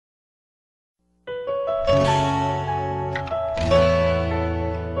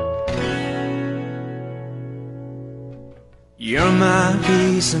You're my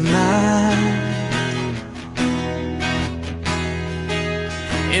peace of mind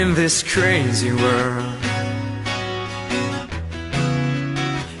in this crazy world.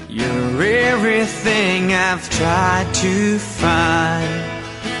 You're everything I've tried to find.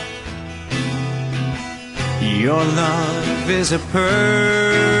 Your love is a pearl.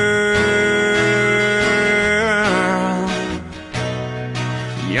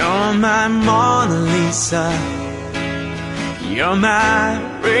 You're my Mona Lisa. You're my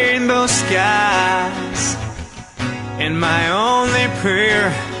rainbow skies. And my only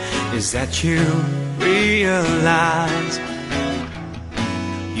prayer is that you realize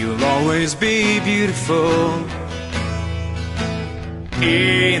you'll always be beautiful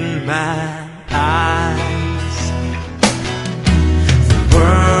in my eyes. The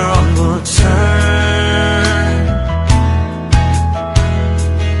world will turn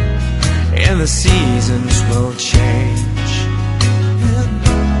and the seasons will change,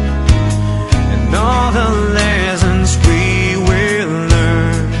 and all the lessons we will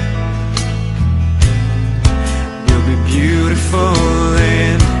learn will be beautiful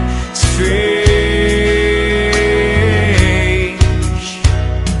and strange.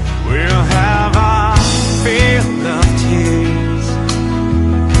 We'll have our fill of tears,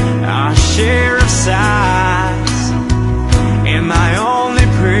 our share of sighs, and my only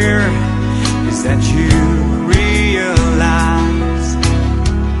prayer is that you realize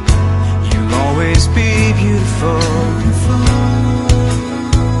you'll always be beautiful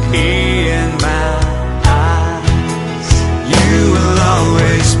in my eyes. You will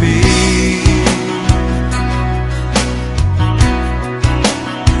always be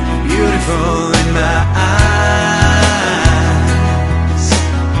beautiful in my eyes,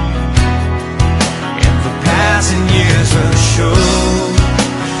 and the passing years will show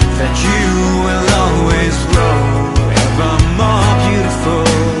that you will always grow ever more beautiful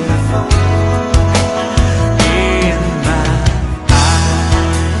in my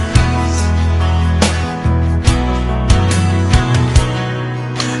eyes.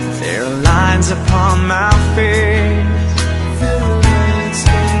 There are lines upon my face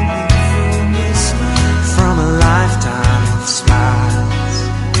from a lifetime of smiles,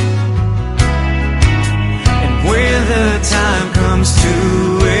 and when the time comes to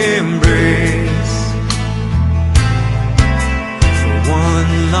embrace for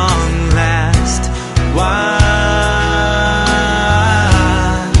one long last while,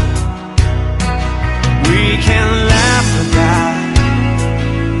 we can laugh about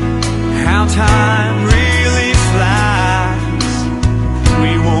how time really flies.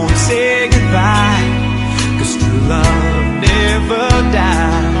 We won't say goodbye, 'cause true love never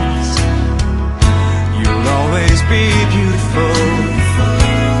dies. You'll always be beautiful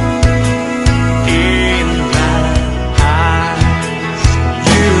in my eyes.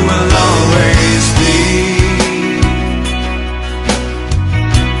 You will always be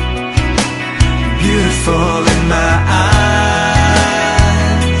beautiful in my eyes,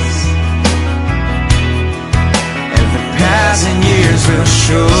 and the passing years will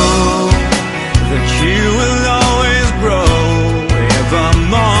show that you will always grow ever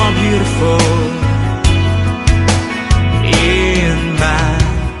more beautiful in my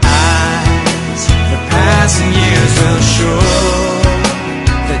eyes. The passing years will show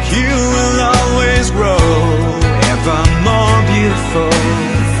that you will always grow ever more beautiful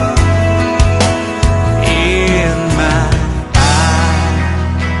in my eyes.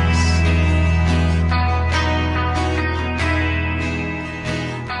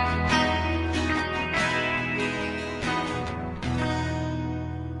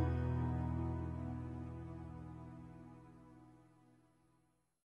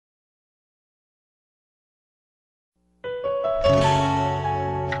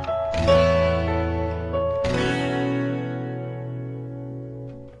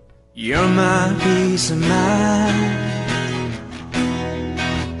 You're my peace of mind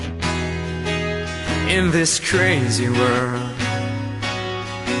in this crazy world.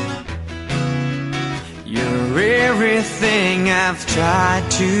 You're everything I've tried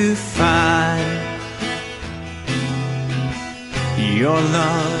to find. Your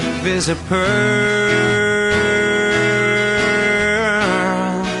love is a pearl.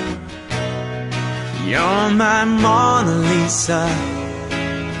 You're my Mona Lisa.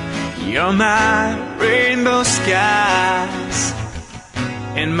 You're my rainbow skies,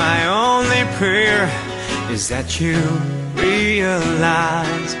 and my only prayer is that you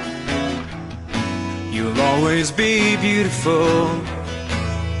realize you'll always be beautiful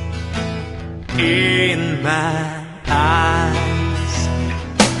in my eyes.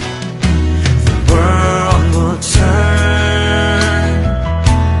 The world will turn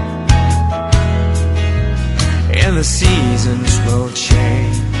the seasons will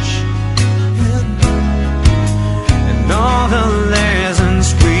change, and all the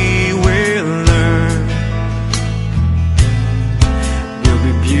lessons we will learn will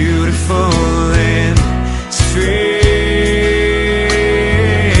be beautiful and strange.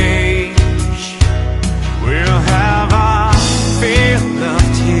 We'll have our fill of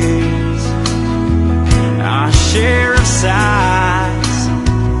tears, our share of sighs,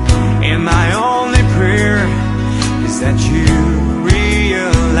 and my only prayer is that you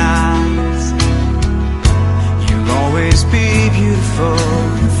realize you'll always be beautiful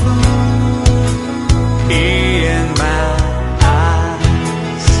in my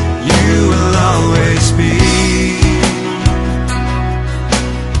eyes. You will always be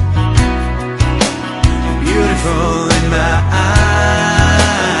beautiful in my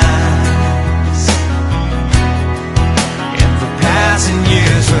eyes, and the passing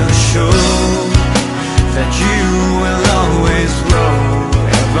years will show that you will always grow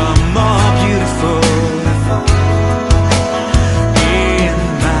ever more beautiful in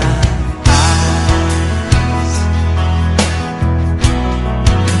my eyes.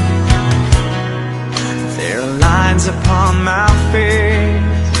 There are lines upon my face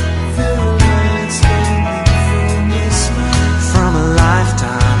from a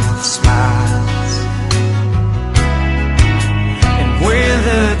lifetime of smiles, and when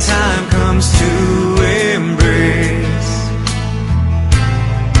the time comes to embrace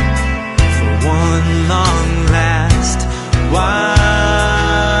for one long last while,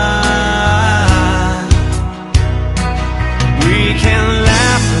 we can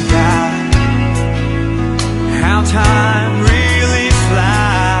laugh about how time really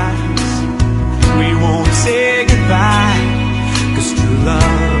flies. We won't say goodbye, 'cause true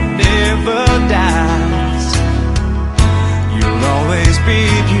love never dies. You'll always be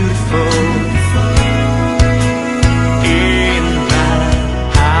beautiful in my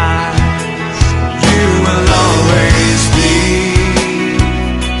eyes. You will always be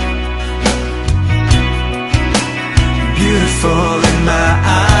beautiful in my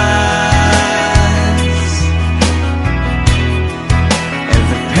eyes, and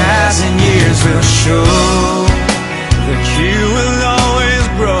the passing years will show that you will